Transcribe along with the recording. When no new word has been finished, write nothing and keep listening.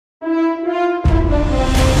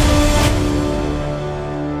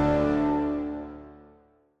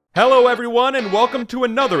Hello everyone and welcome to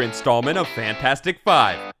another installment of Fantastic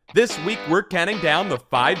 5. This week we're counting down the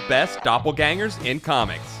 5 best doppelgangers in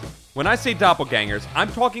comics. When I say doppelgangers,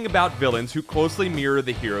 I'm talking about villains who closely mirror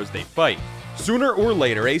the heroes they fight. Sooner or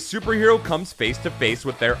later, a superhero comes face to face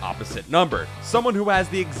with their opposite number, someone who has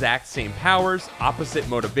the exact same powers, opposite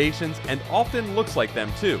motivations, and often looks like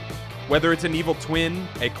them too. Whether it's an evil twin,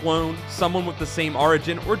 a clone, someone with the same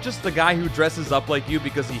origin, or just the guy who dresses up like you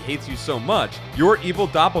because he hates you so much, your evil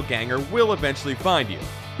doppelganger will eventually find you.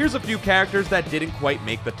 Here's a few characters that didn't quite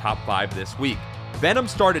make the top 5 this week. Venom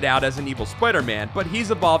started out as an evil Spider-Man, but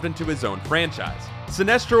he's evolved into his own franchise.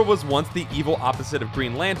 Sinestro was once the evil opposite of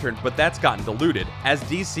Green Lantern, but that's gotten diluted, as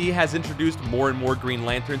DC has introduced more and more Green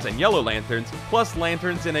Lanterns and Yellow Lanterns, plus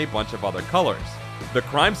lanterns in a bunch of other colors. The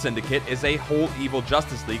Crime Syndicate is a whole evil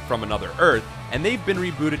Justice League from another Earth, and they've been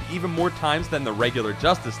rebooted even more times than the regular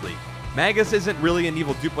Justice League. Magus isn't really an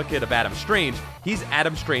evil duplicate of Adam Strange, he's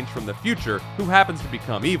Adam Strange from the future, who happens to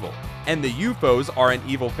become evil. And the UFOs are an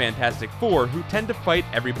evil Fantastic Four who tend to fight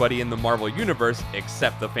everybody in the Marvel Universe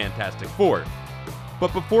except the Fantastic Four.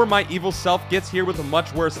 But before my evil self gets here with a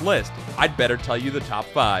much worse list, I'd better tell you the top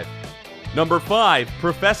 5. Number 5,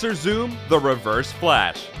 Professor Zoom, the Reverse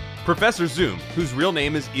Flash. Professor Zoom, whose real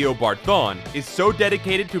name is Eobard Thawne, is so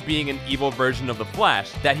dedicated to being an evil version of the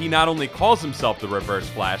Flash that he not only calls himself the Reverse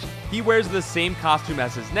Flash, he wears the same costume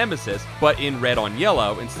as his nemesis, but in red on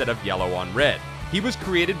yellow instead of yellow on red. He was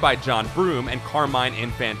created by John Broome and Carmine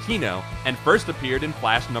Infantino, and first appeared in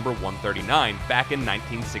Flash number 139 back in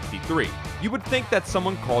 1963. You would think that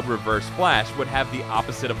someone called Reverse Flash would have the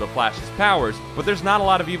opposite of the Flash's powers, but there's not a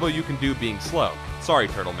lot of evil you can do being slow. Sorry,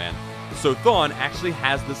 Turtle Man. So Thawne actually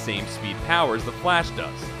has the same speed powers the Flash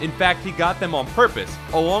does. In fact, he got them on purpose,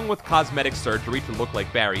 along with cosmetic surgery to look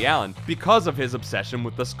like Barry Allen, because of his obsession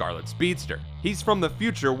with the Scarlet Speedster. He's from the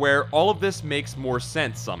future where all of this makes more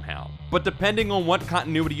sense somehow. But depending on what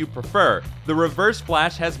continuity you prefer, the Reverse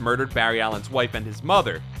Flash has murdered Barry Allen's wife and his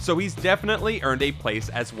mother, so he's definitely earned a place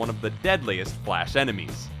as one of the deadliest Flash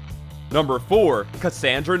enemies. Number 4,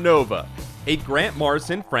 Cassandra Nova. A Grant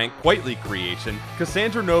Morrison, Frank Quitely creation,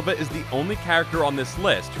 Cassandra Nova is the only character on this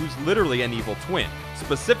list who's literally an evil twin,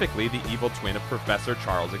 specifically the evil twin of Professor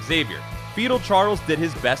Charles Xavier. Fetal Charles did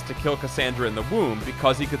his best to kill Cassandra in the womb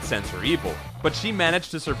because he could sense her evil, but she managed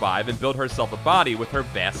to survive and build herself a body with her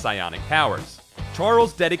vast psionic powers.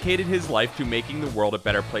 Charles dedicated his life to making the world a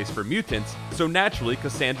better place for mutants, so naturally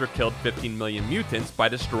Cassandra killed 15 million mutants by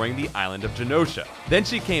destroying the island of Genosha. Then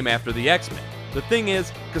she came after the X-Men. The thing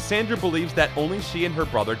is, Cassandra believes that only she and her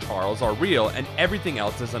brother Charles are real and everything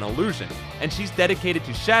else is an illusion, and she's dedicated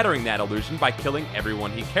to shattering that illusion by killing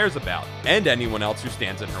everyone he cares about, and anyone else who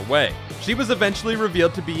stands in her way. She was eventually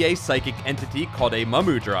revealed to be a psychic entity called a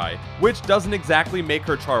Mamudrai, which doesn't exactly make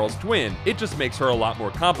her Charles' twin, it just makes her a lot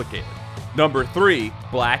more complicated. Number 3,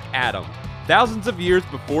 Black Adam. Thousands of years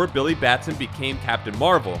before Billy Batson became Captain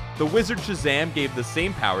Marvel, the wizard Shazam gave the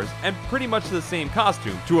same powers and pretty much the same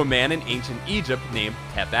costume to a man in ancient Egypt named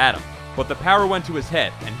Teth Adam. But the power went to his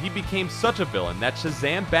head, and he became such a villain that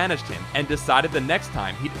Shazam banished him and decided the next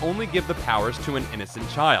time he'd only give the powers to an innocent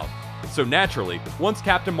child. So naturally, once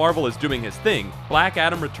Captain Marvel is doing his thing, Black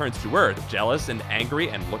Adam returns to Earth, jealous and angry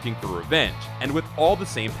and looking for revenge, and with all the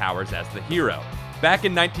same powers as the hero. Back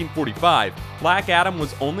in 1945, Black Adam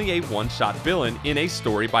was only a one-shot villain in a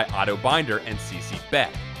story by Otto Binder and C.C.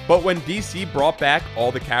 Beck. But when DC brought back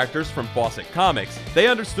all the characters from Fawcett Comics, they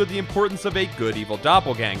understood the importance of a good evil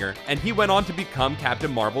doppelganger, and he went on to become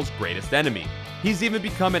Captain Marvel's greatest enemy. He's even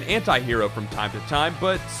become an anti-hero from time to time,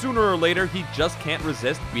 but sooner or later he just can't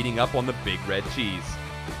resist beating up on the big red cheese.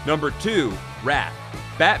 Number 2, Wrath.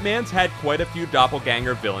 Batman's had quite a few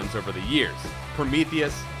doppelganger villains over the years.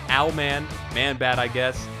 Prometheus, Owlman, Man-Bat I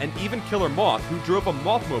guess, and even Killer Moth, who drove a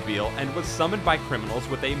Mothmobile and was summoned by criminals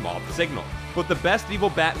with a moth signal. But the best evil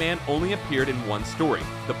Batman only appeared in one story,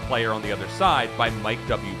 The Player on the Other Side by Mike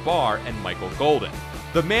W. Barr and Michael Golden.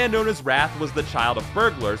 The man known as Wrath was the child of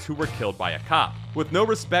burglars who were killed by a cop. With no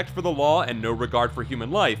respect for the law and no regard for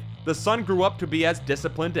human life, the son grew up to be as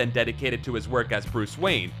disciplined and dedicated to his work as Bruce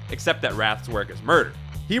Wayne, except that Wrath's work is murder.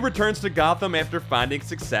 He returns to Gotham after finding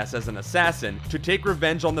success as an assassin to take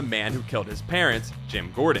revenge on the man who killed his parents, Jim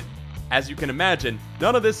Gordon. As you can imagine,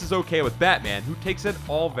 none of this is okay with Batman, who takes it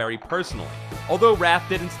all very personally. Although Wrath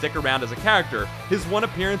didn't stick around as a character, his one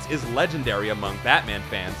appearance is legendary among Batman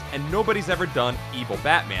fans, and nobody's ever done evil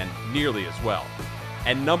Batman nearly as well.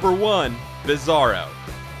 And number 1, Bizarro.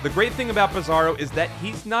 The great thing about Bizarro is that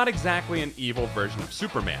he's not exactly an evil version of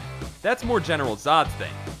Superman. That's more General Zod's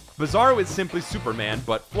thing. Bizarro is simply Superman,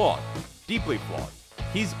 but flawed. Deeply flawed.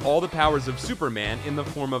 He's all the powers of Superman in the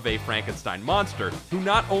form of a Frankenstein monster who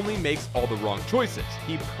not only makes all the wrong choices,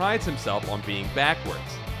 he prides himself on being backwards.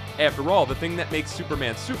 After all, the thing that makes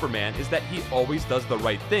Superman Superman is that he always does the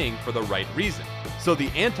right thing for the right reason. So the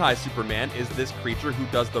anti-Superman is this creature who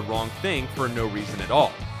does the wrong thing for no reason at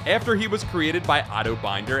all. After he was created by Otto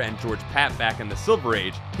Binder and George Papp back in the Silver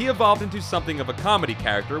Age, he evolved into something of a comedy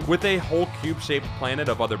character with a whole cube-shaped planet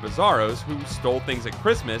of other bizarros who stole things at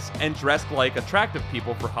Christmas and dressed like attractive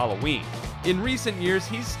people for Halloween. In recent years,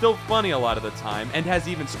 he's still funny a lot of the time and has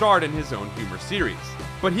even starred in his own humor series.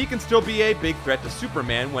 But he can still be a big threat to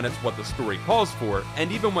Superman when it's what the story calls for,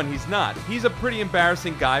 and even when he's not, he's a pretty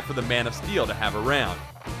embarrassing guy for the Man of Steel to have around.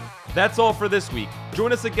 That's all for this week.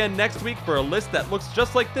 Join us again next week for a list that looks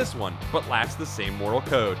just like this one, but lacks the same moral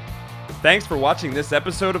code. Thanks for watching this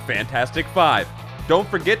episode of Fantastic 5. Don't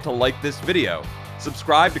forget to like this video,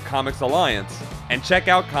 subscribe to Comics Alliance, and check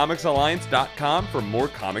out comicsalliance.com for more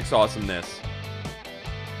comics awesomeness.